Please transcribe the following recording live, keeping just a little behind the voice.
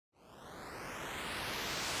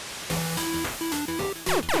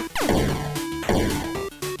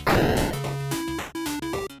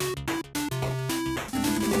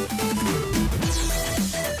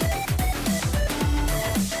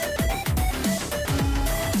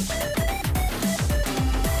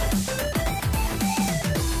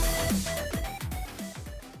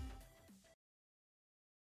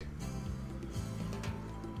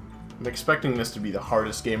I'm expecting this to be the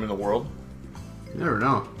hardest game in the world. You never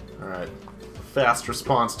know. Alright. Fast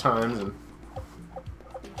response times and...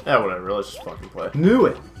 yeah, whatever. Let's just fucking play. Knew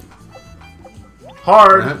it.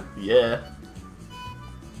 Hard! Yeah.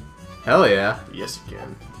 Hell yeah. Yes, you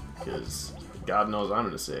can. Because God knows I'm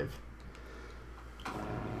gonna save.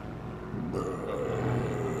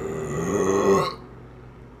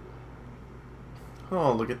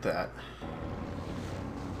 Oh, look at that.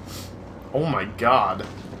 Oh my god.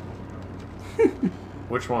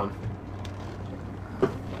 Which one?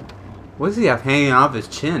 What does he have hanging off his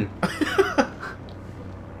chin? Hold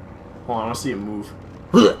on, I want to see it move.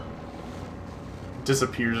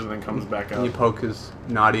 Disappears and then comes back up. You poke his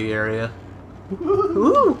naughty area.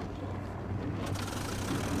 Ooh.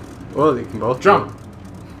 Well, they can both jump.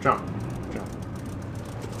 Jump. Jump.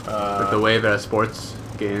 Like the wave at a sports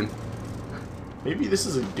game. Maybe this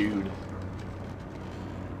is a dude.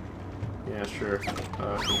 Yeah, sure.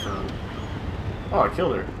 Confirm. Oh, I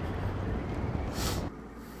killed her.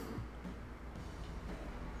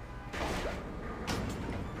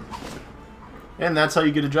 And that's how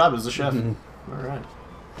you get a job as a chef. Alright.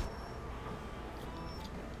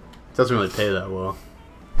 Doesn't really pay that well.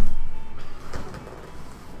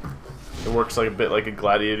 It works like a bit like a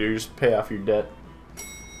gladiator. You just pay off your debt.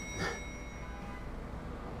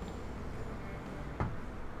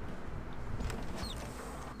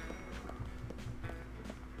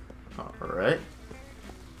 Alright.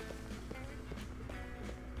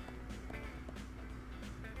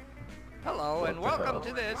 Hello and welcome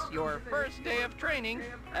to this, your first day of training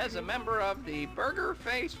as a member of the Burger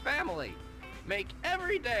Face family. Make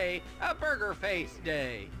every day a Burger Face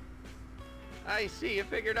day. I see you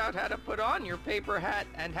figured out how to put on your paper hat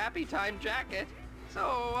and happy time jacket,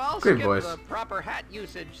 so I'll skip the proper hat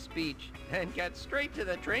usage speech and get straight to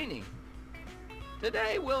the training.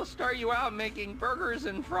 Today we'll start you out making burgers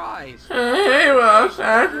and fries. Hey, we'll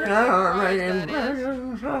start you out making burgers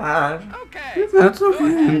and fries. Okay. That's okay. Go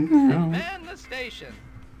ahead and man the station.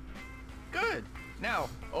 Good. Now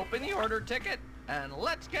open the order ticket and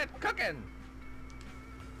let's get cooking.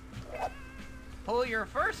 Pull your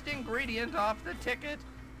first ingredient off the ticket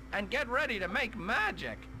and get ready to make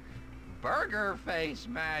magic. Burger Face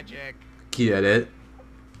magic. Get it?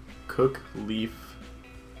 Cook, leaf,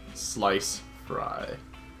 slice, fry.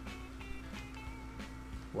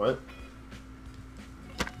 What?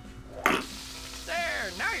 There,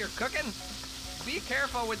 now you're cooking. Be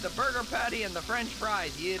careful with the burger patty and the French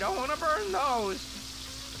fries. You don't want to burn those.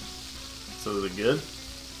 So is it good?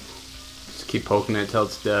 Just keep poking it until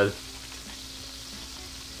it's dead.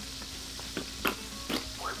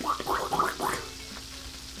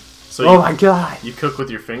 So oh my god! You cook with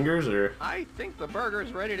your fingers, or? I think the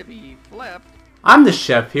burger's ready to be flipped. I'm the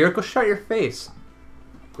chef here. Go shut your face.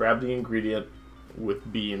 Grab the ingredient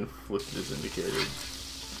with B and flip it as indicated.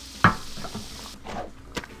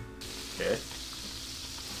 Okay.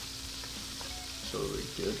 So are we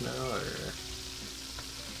good now, or?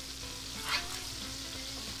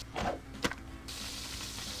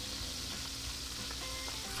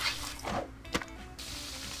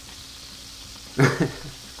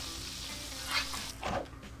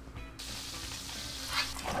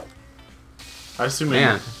 I assume.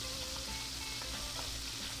 Man.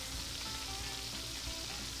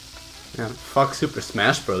 Yeah, fuck Super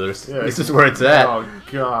Smash Brothers. Yeah, this is where it's at. Oh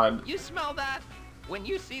god. You smell that? When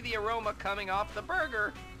you see the aroma coming off the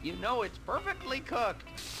burger, you know it's perfectly cooked.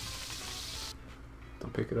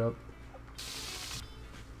 Don't pick it up.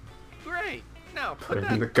 Great. Now Put put it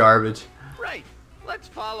that in the garbage. right. Let's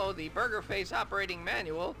follow the Burger Face operating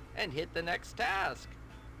manual and hit the next task.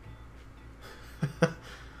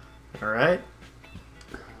 Alright.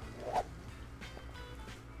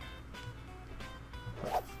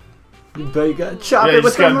 You bet you gotta chop Yeah, it you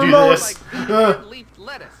with just gotta the do remote. this. Like red leafed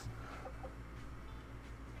lettuce.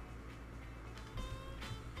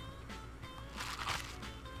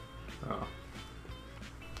 Oh.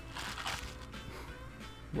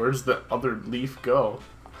 Where's the other leaf go?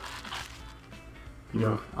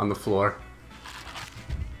 Yeah, on the floor.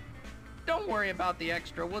 Don't worry about the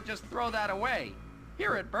extra. We'll just throw that away.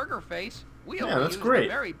 Here at Burger Face, we Yeah, only that's use great. the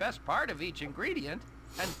very best part of each ingredient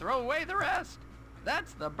and throw away the rest.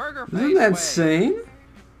 That's the Burger Face Isn't that way. sane?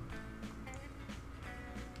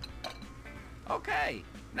 Okay,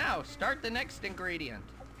 now start the next ingredient.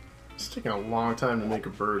 It's taking a long time to make a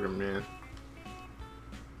burger, man.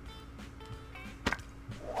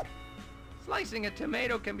 Slicing a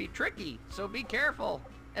tomato can be tricky, so be careful.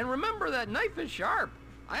 And remember that knife is sharp.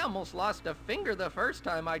 I almost lost a finger the first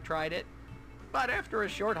time I tried it. But after a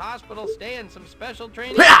short hospital stay and some special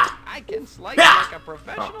training, I can slice like a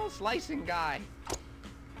professional slicing guy.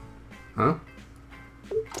 Huh?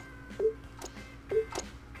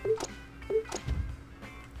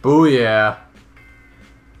 Booyah.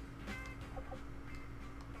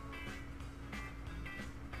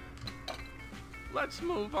 Let's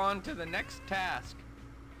move on to the next task.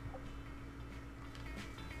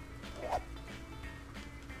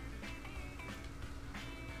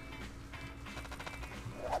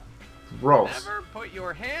 Gross. Never put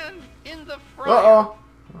your hand in the fryer. Uh-oh.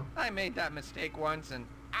 I made that mistake once and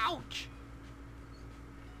ouch!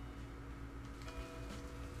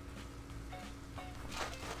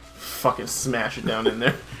 Fucking smash it down in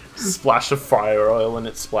there. Splash of fire oil and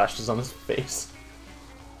it splashes on his face.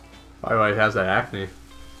 Why always has that acne?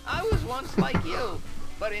 I was once like you,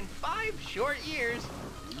 but in 5 short years,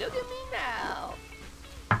 look at me now.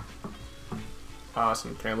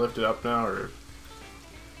 Awesome. Can I lift it up now, or?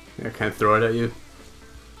 I can't throw it at you.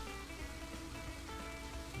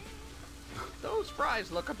 Those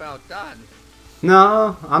fries look about done.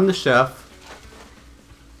 No, I'm the chef.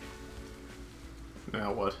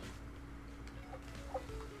 Now what?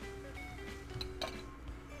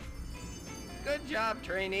 Good job,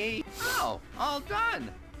 trainee. Oh, all done.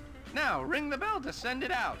 Now ring the bell to send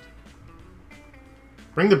it out.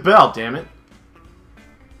 Ring the bell, damn it.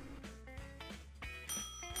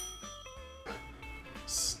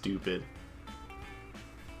 Stupid.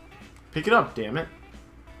 Pick it up, damn it.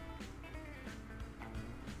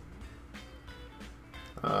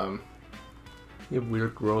 You have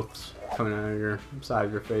weird growths coming out of your side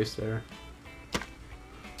of your face there.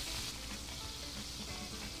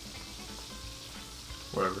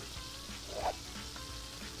 Whatever.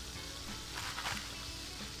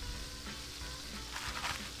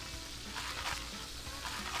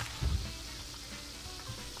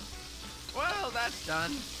 Well, that's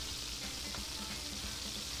done.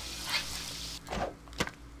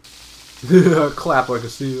 Clap like a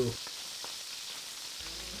seal.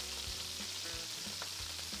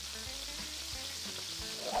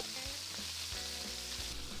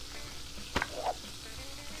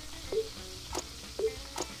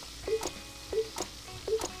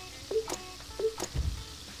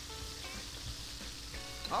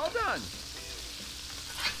 All done.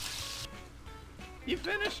 You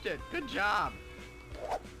finished it. Good job.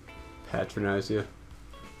 Patronize you.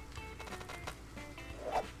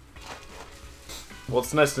 Well,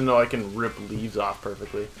 it's nice to know I can rip leaves off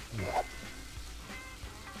perfectly.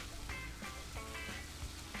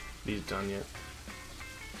 These done yet?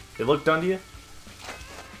 They look done to you?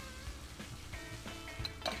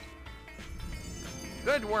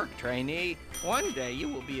 Good work, trainee. One day you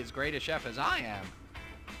will be as great a chef as I am.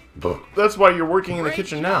 That's why you're working in the Great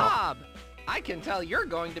kitchen now. job. I can tell you're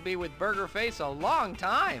going to be with Burger Face a long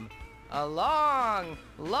time. A long,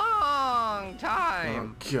 long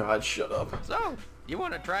time. Oh god, shut up. So, you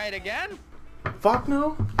want to try it again? Fuck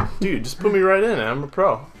no. Dude, just put me right in. I'm a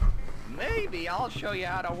pro. Maybe I'll show you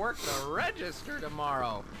how to work the register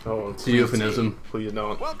tomorrow. Oh, It's a euphemism. Please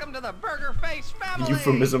don't. Welcome to the Burger Face family.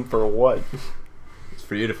 Euphemism for what? It's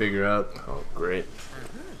for you to figure out. Oh, great.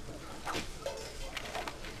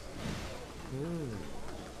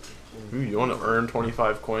 Ooh, you want to earn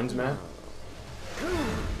 25 coins, man?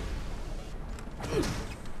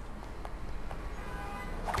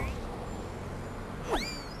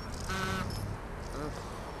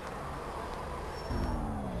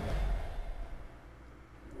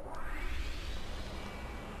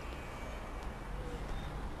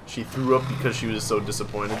 She threw up because she was so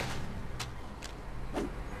disappointed.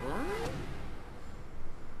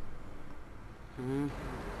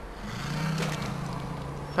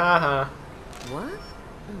 Haha. What?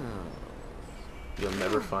 You'll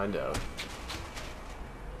never find out.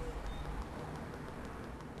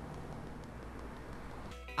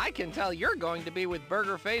 I can tell you're going to be with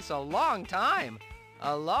Burger Face a long time.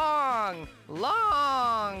 A long,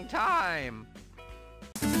 long time.